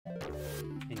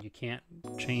can't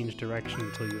change direction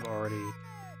until you've already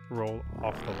rolled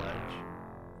off the ledge.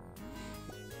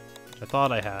 Which I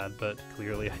thought I had, but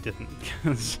clearly I didn't,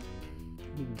 because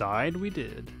died we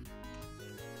did.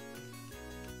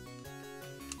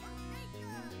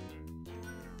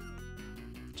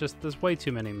 Just, there's way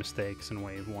too many mistakes in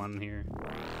wave 1 here.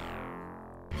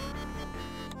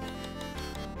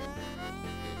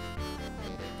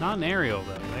 Not an aerial,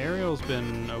 though. The aerial's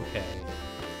been okay.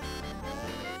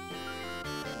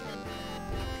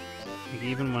 Like,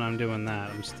 even when I'm doing that,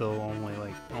 I'm still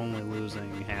only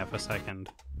losing half a second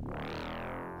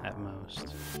at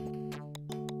most.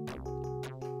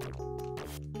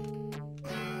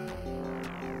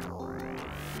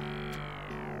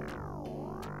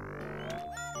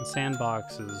 The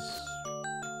sandbox is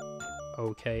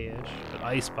okay-ish, but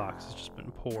icebox has just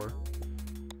been poor.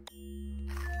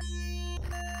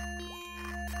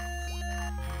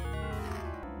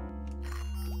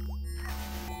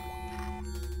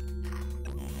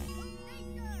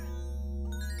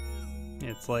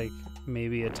 It's like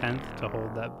maybe a 1/10 to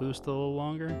hold that boost a little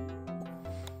longer.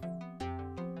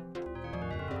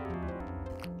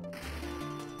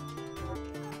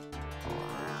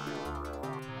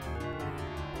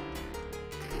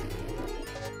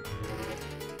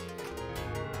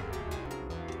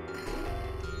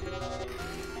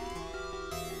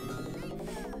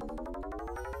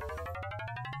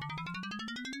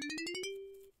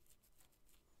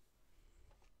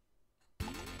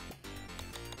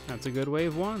 That's a good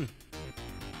wave 1.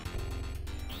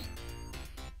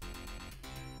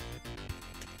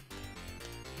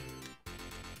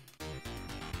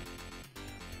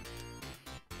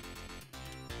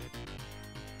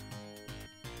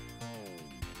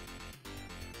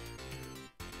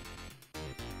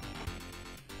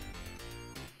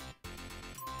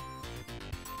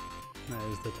 That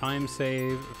is the time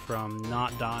save from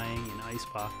not dying in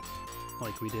Icebox,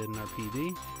 like we did in our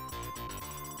PB.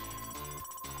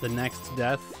 The next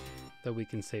death that we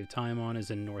can save time on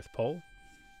is in North Pole.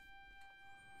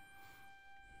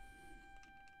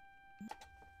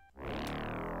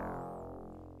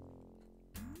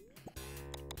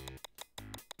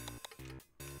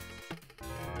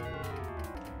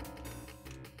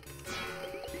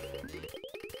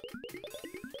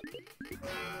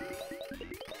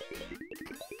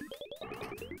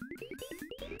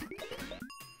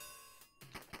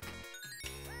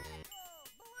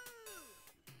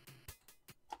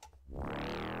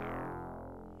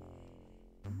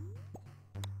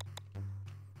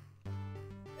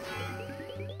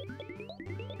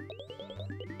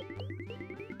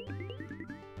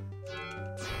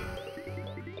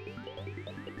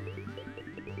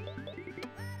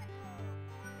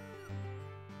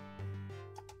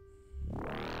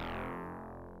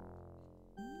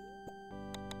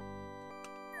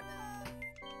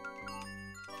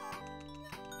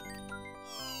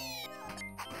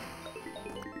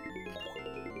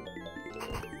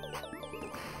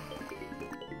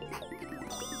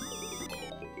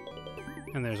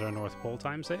 And there's our North Pole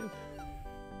time save.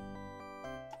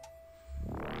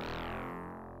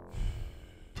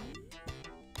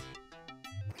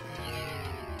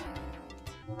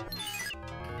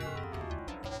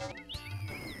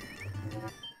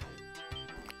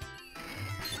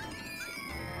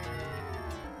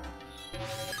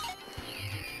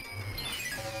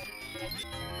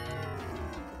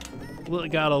 Well, it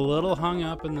got a little hung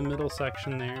up in the middle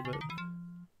section there, but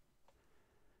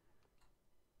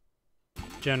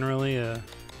generally a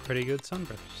pretty good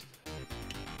sunburst.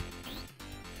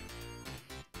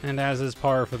 And as is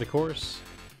par for the course,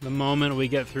 the moment we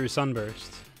get through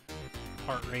sunburst,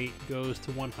 heart rate goes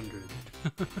to 100.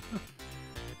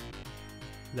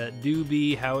 That do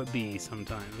be how it be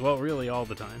sometimes. Well, really all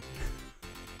the time.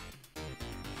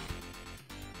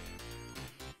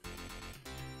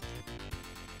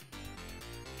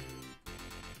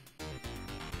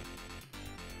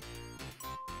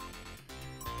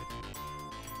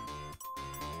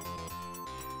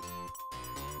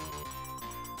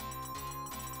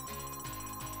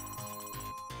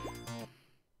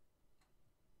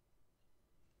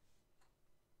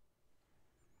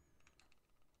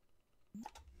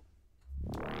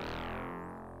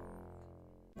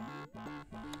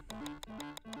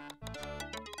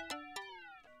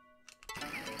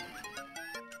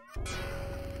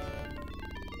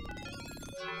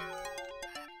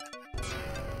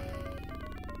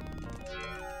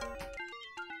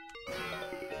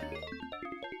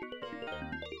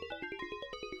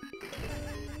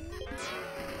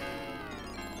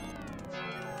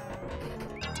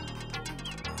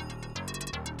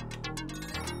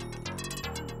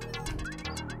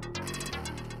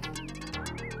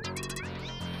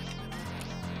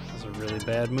 really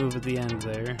bad move at the end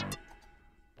there.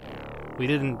 We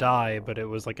didn't die, but it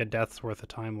was like a death's worth of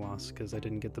time loss because I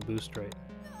didn't get the boost right.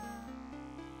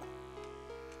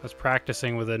 I was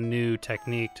practicing with a new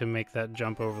technique to make that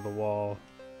jump over the wall,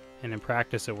 and in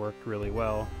practice it worked really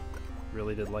well.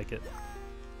 Really did like it.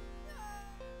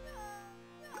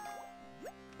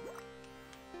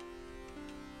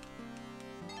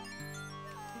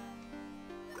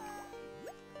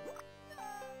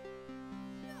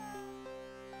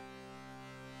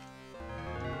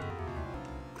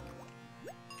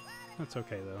 That's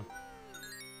okay, though.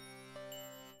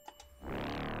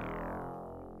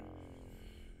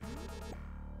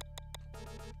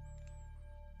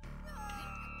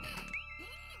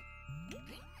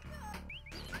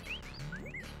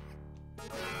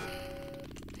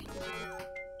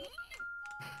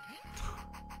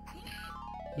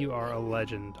 You are a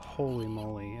legend. Holy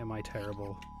moly, am I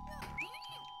terrible.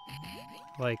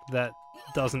 Like, that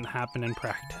doesn't happen in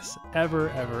practice. Ever,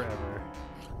 ever, ever.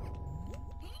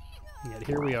 Yet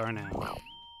here we are now.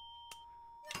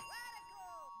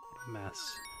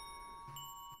 Mess.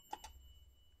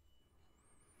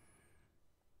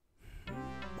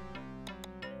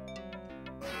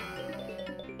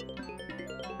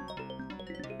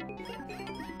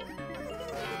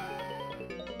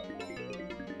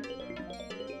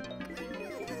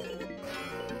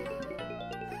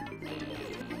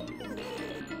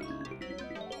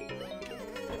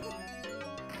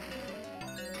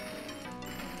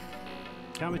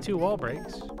 Got me 2 wall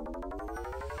breaks.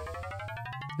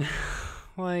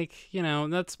 Like, you know,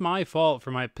 that's my fault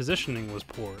for my positioning was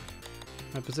poor.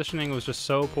 My positioning was just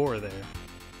so poor there.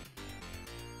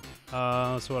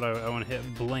 So what I want to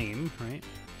hit blame, right?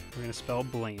 We're gonna spell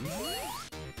blame.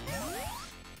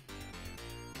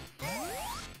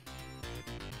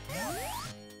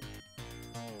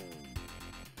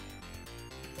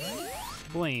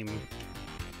 Blame.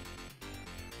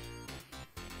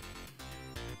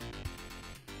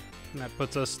 And that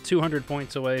puts us 200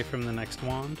 points away from the next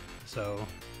wand, so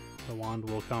the wand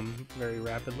will come very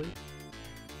rapidly.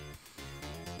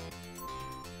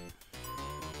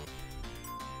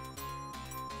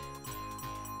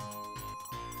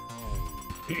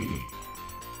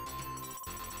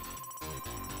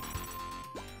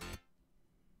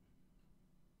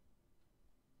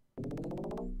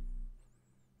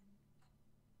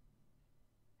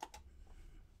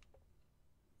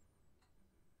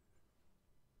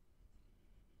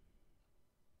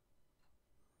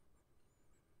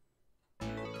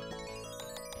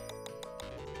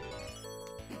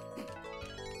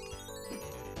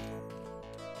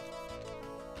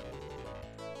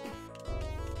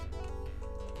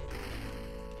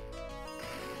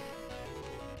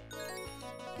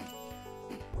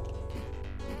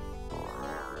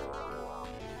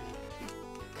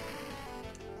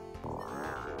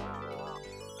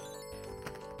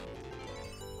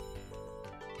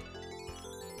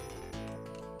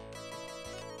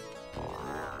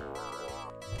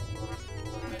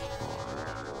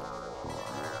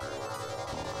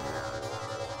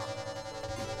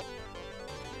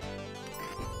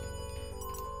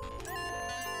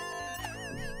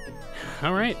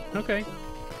 Alright, okay.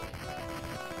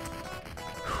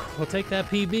 We'll take that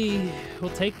PB.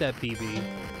 We'll take that PB.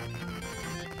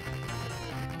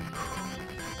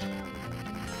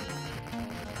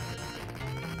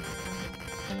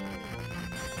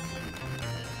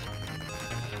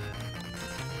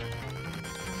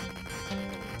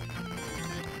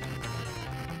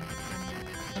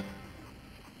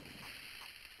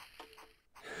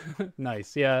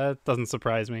 Nice, yeah, that doesn't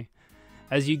surprise me.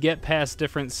 As you get past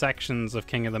different sections of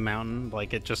King of the Mountain,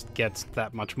 like, it just gets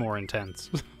that much more intense.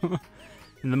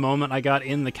 In the moment I got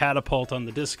in the catapult on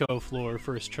the disco floor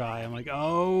first try, I'm like,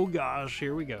 oh gosh,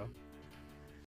 here we go.